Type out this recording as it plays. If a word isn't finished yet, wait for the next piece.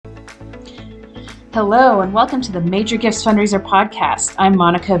Hello, and welcome to the Major Gifts Fundraiser podcast. I'm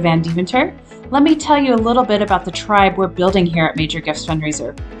Monica Van Deventer. Let me tell you a little bit about the tribe we're building here at Major Gifts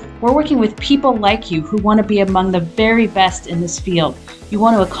Fundraiser. We're working with people like you who want to be among the very best in this field. You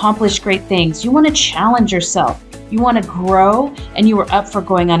want to accomplish great things. You want to challenge yourself. You want to grow, and you are up for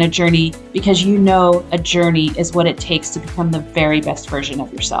going on a journey because you know a journey is what it takes to become the very best version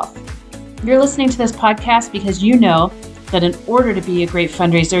of yourself. You're listening to this podcast because you know that in order to be a great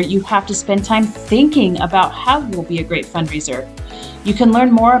fundraiser, you have to spend time thinking about how you'll be a great fundraiser. You can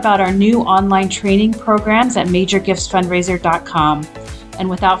learn more about our new online training programs at majorgiftsfundraiser.com. And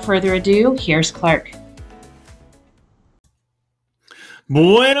without further ado, here's Clark.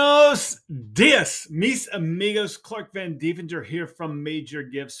 Buenos dias, mis amigos. Clark Van Deventer here from Major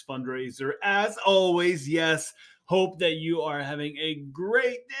Gifts Fundraiser. As always, yes, hope that you are having a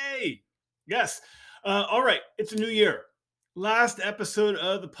great day. Yes. All right. It's a new year. Last episode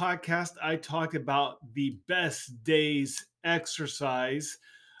of the podcast, I talked about the best days exercise.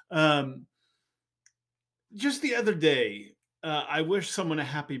 Just the other day, I wished someone a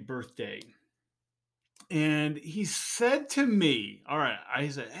happy birthday. And he said to me, all right, I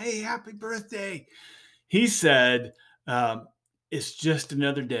said, hey, happy birthday. He said, it's just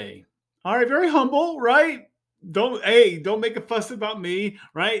another day. All right, very humble, right? Don't make a fuss about me,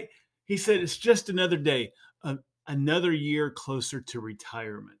 right? He said, it's just another day. Another year closer to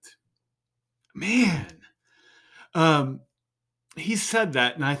retirement. Man, he said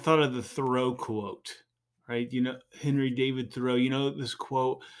that, and I thought of the Thoreau quote, right? You know, Henry David Thoreau, you know, this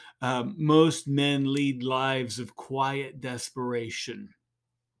quote, most men lead lives of quiet desperation.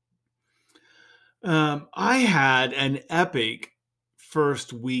 I had an epic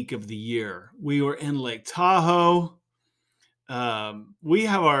first week of the year. We were in Lake Tahoe. We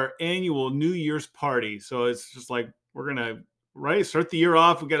have our annual New Year's party. So it's just like, we're going to start the year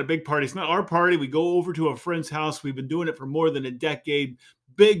off. We got a big party. It's not our party. We go over to a friend's house. We've been doing it for more than a decade.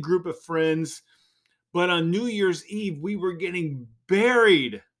 Big group of friends. But on New Year's Eve, we were getting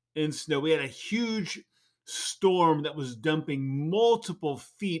buried in snow. We had a huge storm that was dumping multiple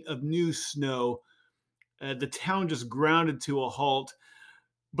feet of new snow. The town just grounded to a halt.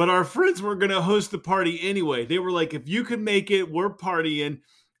 But our friends were going to host the party anyway. They were like, if you can make it, we're partying.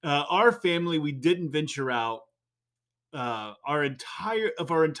 Our family, we didn't venture out. Our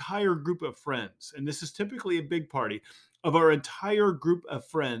entire group of friends, and this is typically a big party, of our entire group of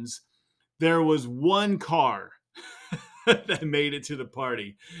friends, there was one car that made it to the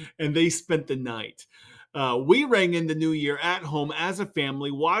party, and they spent the night. We rang in the new year at home as a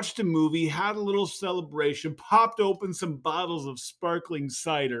family, watched a movie, had a little celebration, popped open some bottles of sparkling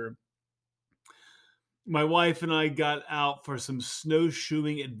cider. My wife and I got out for some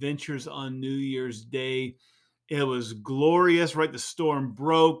snowshoeing adventures on New Year's Day. It was glorious, right? The storm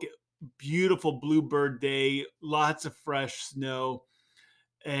broke, beautiful bluebird day, lots of fresh snow.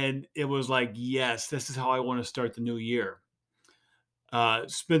 And it was like, yes, this is how I want to start the new year.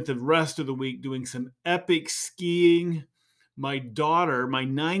 Spent the rest of the week doing some epic skiing. My daughter, my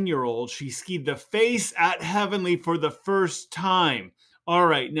 9-year-old, she skied the face at Heavenly for the first time. All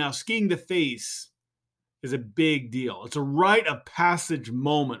right, now skiing the face is a big deal. It's a rite of passage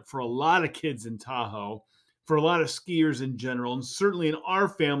moment for a lot of kids in Tahoe, for a lot of skiers in general, and certainly in our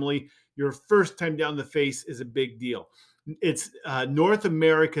family, your first time down the face is a big deal. It's North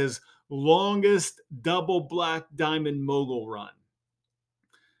America's longest double black diamond mogul run.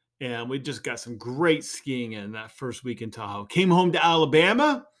 And we just got some great skiing in that first week in Tahoe. Came home to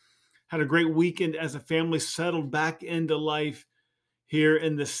Alabama, had a great weekend as a family, settled back into life here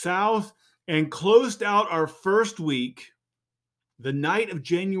in the South, and closed out our first week. The night of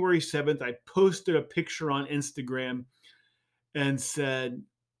January 7th, I posted a picture on Instagram and said,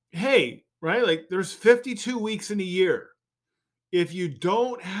 hey, right, like there's 52 weeks in a year. If you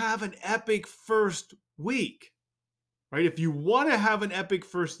don't have an epic first week, right? If you want to have an epic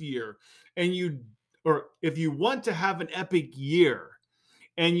first year if you want to have an epic year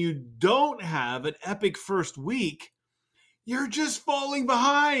and you don't have an epic first week, you're just falling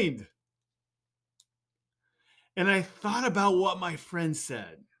behind. And I thought about what my friend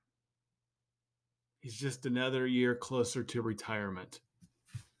said. He's just another year closer to retirement.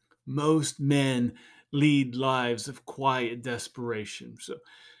 Most men lead lives of quiet desperation. So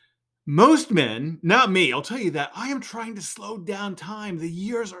most men, not me, I'll tell you that, I am trying to slow down time. The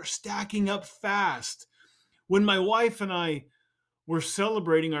years are stacking up fast. When my wife and I were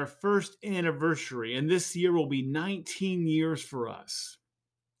celebrating our first anniversary, and this year will be 19 years for us,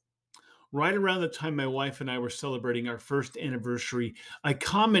 right around the time my wife and I were celebrating our first anniversary, I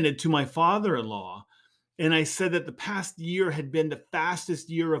commented to my father-in-law, and I said that the past year had been the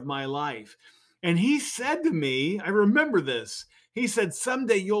fastest year of my life. And he said to me, I remember this. He said,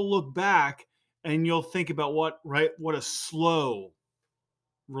 someday you'll look back and you'll think about what a slow,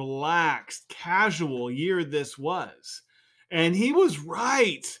 relaxed, casual year this was. And he was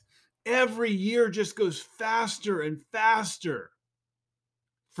right. Every year just goes faster and faster.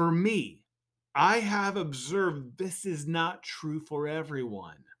 For me, I have observed this is not true for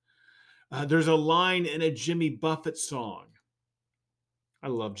everyone. There's a line in a Jimmy Buffett song. I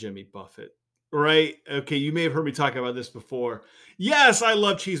love Jimmy Buffett. Right? Okay, you may have heard me talk about this before. Yes, I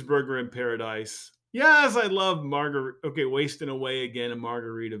love Cheeseburger in Paradise. Yes, I love Wasting Away Again in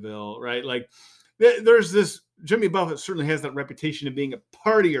Margaritaville, right? Like there's this Jimmy Buffett certainly has that reputation of being a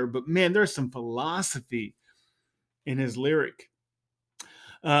partier, but man, there's some philosophy in his lyric.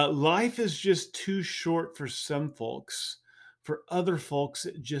 Life is just too short for some folks. For other folks,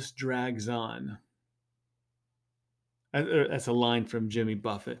 it just drags on. That's a line from Jimmy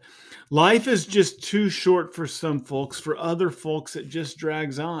Buffett. Life is just too short for some folks. For other folks, it just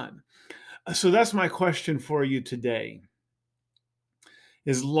drags on. So that's my question for you today.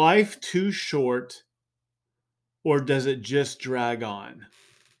 Is life too short, or does it just drag on?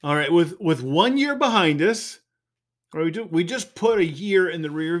 All right, with 1 year behind us, or we just put a year in the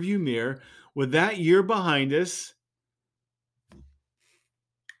rearview mirror. With that year behind us,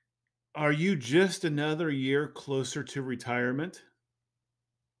 are you just another year closer to retirement?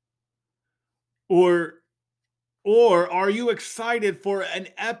 Or are you excited for an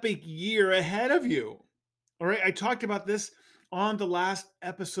epic year ahead of you? All right, I talked about this on the last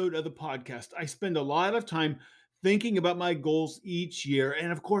episode of the podcast. I spend a lot of time thinking about my goals each year.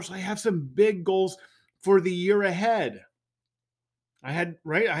 And of course, I have some big goals for the year ahead. I had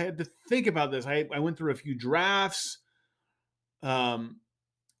to think about this. I went through a few drafts. I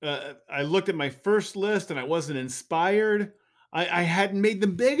looked at my first list and I wasn't inspired. I hadn't made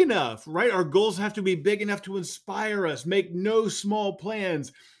them big enough, right? Our goals have to be big enough to inspire us. Make no small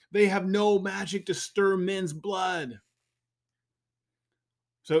plans. They have no magic to stir men's blood.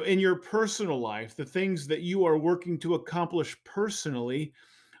 So in your personal life, the things that you are working to accomplish personally,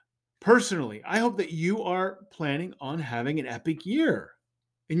 I hope that you are planning on having an epic year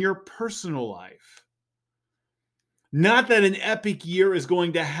in your personal life. Not that an epic year is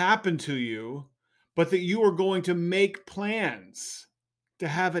going to happen to you, but that you are going to make plans to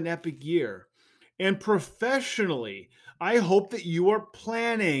have an epic year. And professionally, I hope that you are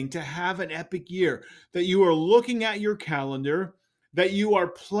planning to have an epic year, that you are looking at your calendar, that you are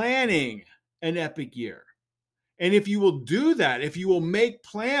planning an epic year. And if you will do that, if you will make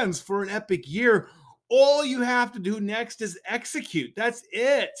plans for an epic year, all you have to do next is execute. That's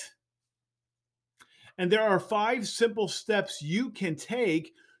it. And there are 5 simple steps you can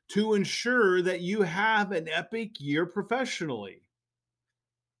take to ensure that you have an epic year professionally.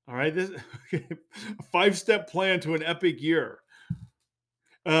 All right, this a 5-step plan to an epic year.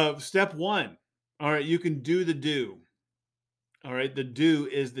 Step 1. All right, you can do the do. All right, the do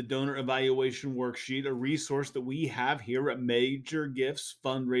is the donor evaluation worksheet, a resource that we have here at Major Gifts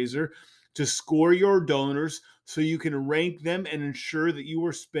Fundraiser to score your donors so you can rank them and ensure that you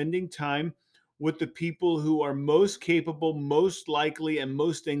are spending time with the people who are most capable, most likely, and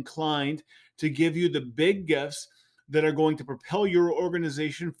most inclined to give you the big gifts that are going to propel your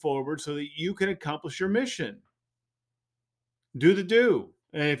organization forward so that you can accomplish your mission. Do the do.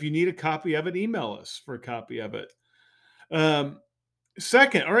 And if you need a copy of it, email us for a copy of it.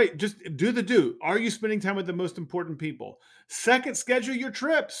 Second, all right, just do the do. Are you spending time with the most important people? Second, schedule your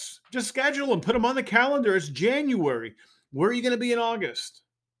trips. Just schedule them. Put them on the calendar. It's January. Where are you going to be in August?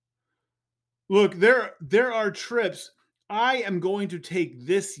 Look, there are trips I am going to take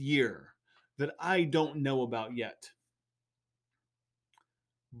this year that I don't know about yet.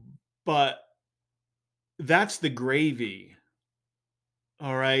 But that's the gravy.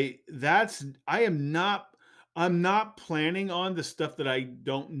 All right. I'm not planning on the stuff that I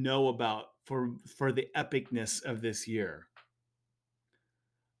don't know about for the epicness of this year.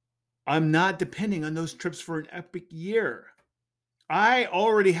 I'm not depending on those trips for an epic year. I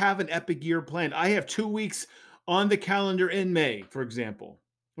already have an epic year planned. I have 2 weeks on the calendar in May, for example.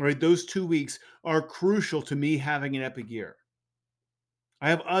 All right, those 2 weeks are crucial to me having an epic year. I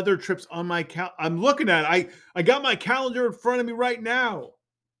have other trips on my I'm looking at it. I got my calendar in front of me right now.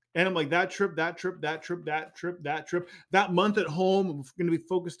 And I'm like, that trip, that month at home, I'm going to be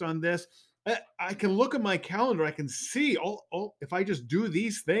focused on this. I can look at my calendar. I can see, if I just do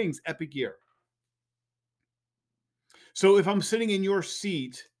these things, epic year. So if I'm sitting in your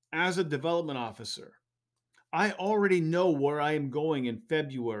seat as a development officer, I already know where I am going in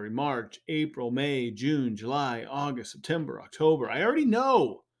February, March, April, May, June, July, August, September, October. I already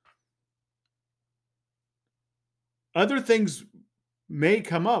know. Other things may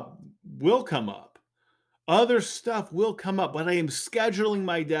come up, will come up. Other stuff will come up, but I am scheduling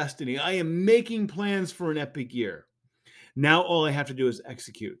my destiny. I am making plans for an epic year. Now all I have to do is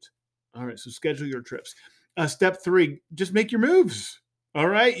execute. All right, so schedule your trips. Step 3, just make your moves. All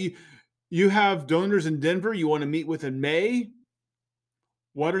right, you have donors in Denver you want to meet with in May.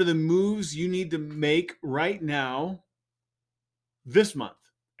 What are the moves you need to make right now, this month,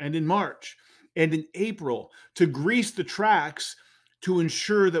 and in March, and in April to grease the tracks to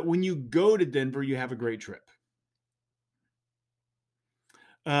ensure that when you go to Denver, you have a great trip?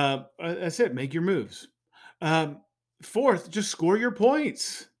 That's it. Make your moves. Fourth, just score your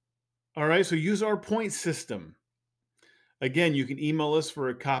points. All right, so use our point system. Again, you can email us for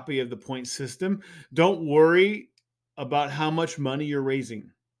a copy of the point system. Don't worry about how much money you're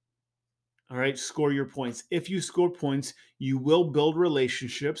raising. All right, score your points. If you score points, you will build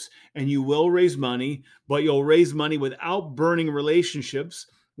relationships and you will raise money, but you'll raise money without burning relationships,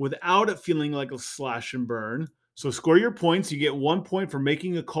 without it feeling like a slash and burn. So score your points. You get 1 point for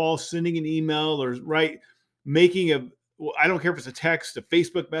making a call, sending an email, or making I don't care if it's a text, a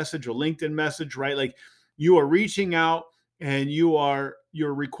Facebook message, a LinkedIn message, right? Like you are reaching out and you're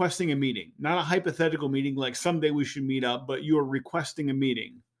requesting a meeting, not a hypothetical meeting like someday we should meet up, but you are requesting a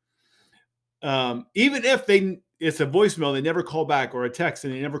meeting. Even if it's a voicemail, they never call back, or a text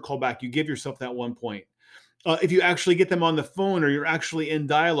and they never call back, you give yourself that 1 point. If you actually get them on the phone, or you're actually in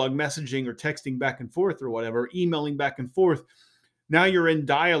dialogue, messaging or texting back and forth or whatever, emailing back and forth, now you're in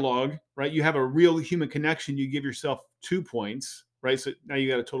dialogue, right? You have a real human connection. You give yourself 2 points, right? So now you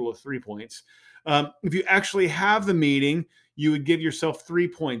got a total of 3 points. If you actually have the meeting, you would give yourself 3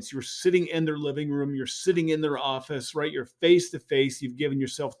 points. You're sitting in their living room. You're sitting in their office, right? You're face to face. You've given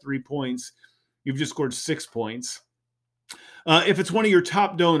yourself 3 points. You've just scored 6 points. If it's one of your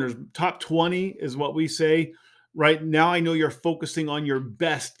top donors, top 20 is what we say. Right now, I know you're focusing on your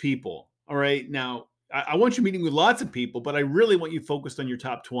best people. All right. Now, I want you meeting with lots of people, but I really want you focused on your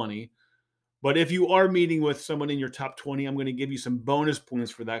top 20. But if you are meeting with someone in your top 20, I'm going to give you some bonus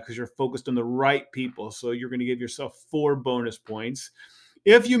points for that because you're focused on the right people. So you're going to give yourself 4 bonus points.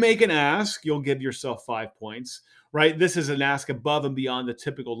 If you make an ask, you'll give yourself 5 points, right? This is an ask above and beyond the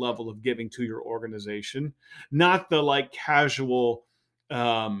typical level of giving to your organization, not the like casual,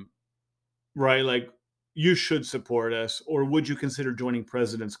 right? Like, you should support us, or would you consider joining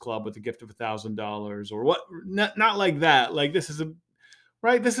President's Club with a gift of $1,000 or what? Not like that. Like this is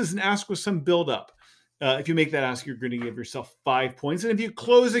an ask with some buildup. If you make that ask, you're going to give yourself 5 points. And if you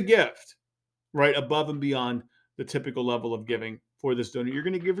close a gift, right, above and beyond the typical level of giving for this donor, you're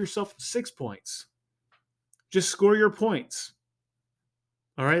going to give yourself 6 points. Just score your points.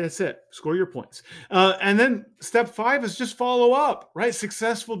 All right, that's it. Score your points. And then step 5 is just follow up, right?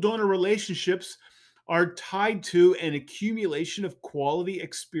 Successful donor relationships are tied to an accumulation of quality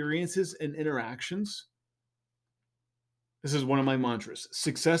experiences and interactions. This is one of my mantras.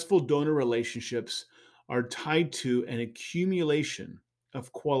 Successful donor relationships are tied to an accumulation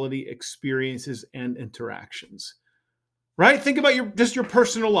of quality experiences and interactions. Right? Think about your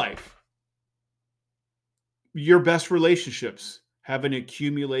personal life. Your best relationships have an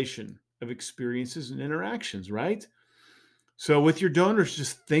accumulation of experiences and interactions, right? So with your donors,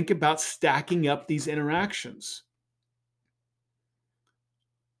 just think about stacking up these interactions.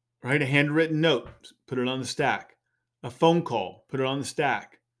 Right? A handwritten note, put it on the stack. A phone call, put it on the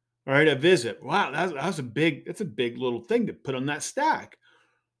stack. All right, a visit. Wow, that's a big little thing to put on that stack.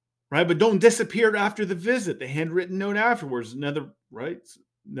 Right? But don't disappear after the visit. The handwritten note afterwards, another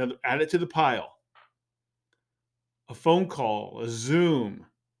add it to the pile. A phone call, a Zoom,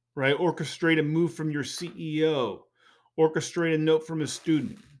 right? Orchestrate a move from your CEO, orchestrate a note from a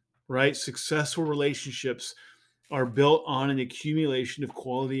student, right? Successful relationships are built on an accumulation of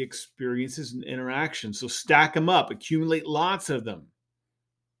quality experiences and interactions. So stack them up, accumulate lots of them.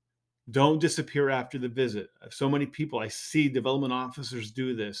 Don't disappear after the visit. So many people, I see development officers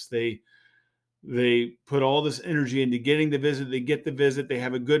do this. They put all this energy into getting the visit. They get the visit. They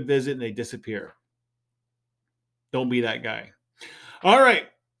have a good visit and they disappear. Don't be that guy. All right.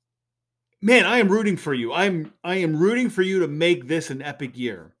 Man, I am rooting for you. I am rooting for you to make this an epic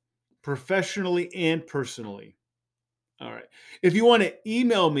year, professionally and personally. All right. If you want to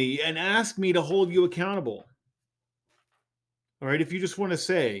email me and ask me to hold you accountable, all right, if you just want to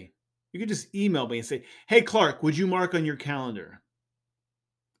say, you can just email me and say, hey, Clark, would you mark on your calendar?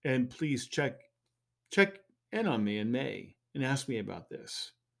 And please check in on me in May and ask me about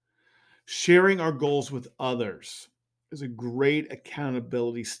this. Sharing our goals with others is a great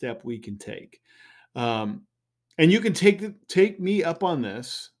accountability step we can take. And you can take me up on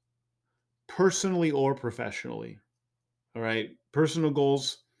this personally or professionally. All right. Personal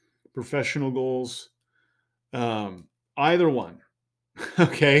goals, professional goals, either one.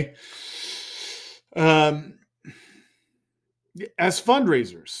 Okay. As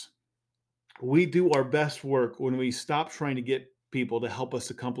fundraisers, we do our best work when we stop trying to get people to help us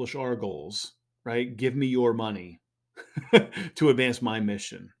accomplish our goals, right? Give me your money to advance my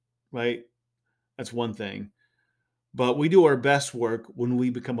mission, right? That's one thing. But we do our best work when we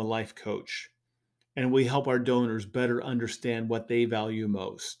become a life coach and we help our donors better understand what they value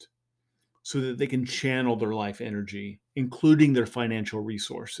most so that they can channel their life energy, including their financial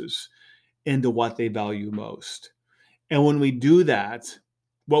resources, into what they value most. And when we do that,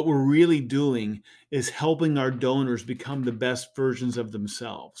 what we're really doing is helping our donors become the best versions of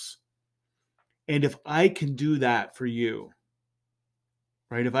themselves. And if I can do that for you,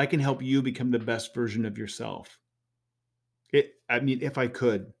 right? If I can help you become the best version of yourself, if I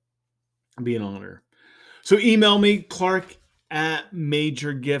could, it'd be an honor. So email me,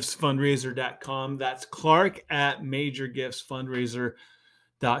 Clark@majorgiftsfundraiser.com. That's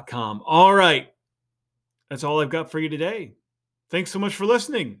Clark@majorgiftsfundraiser.com. All right. That's all I've got for you today. Thanks so much for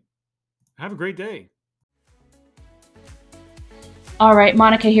listening. Have a great day. All right,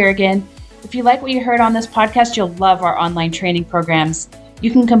 Monica here again. If you like what you heard on this podcast, you'll love our online training programs.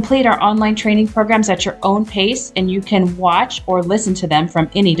 You can complete our online training programs at your own pace, and you can watch or listen to them from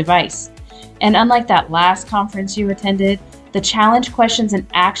any device. And unlike that last conference you attended, the challenge questions and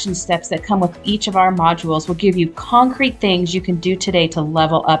action steps that come with each of our modules will give you concrete things you can do today to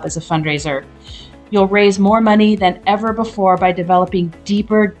level up as a fundraiser. You'll raise more money than ever before by developing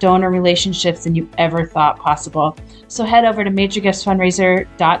deeper donor relationships than you ever thought possible. So head over to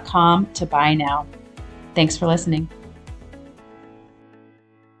majorgiftsfundraiser.com to buy now. Thanks for listening.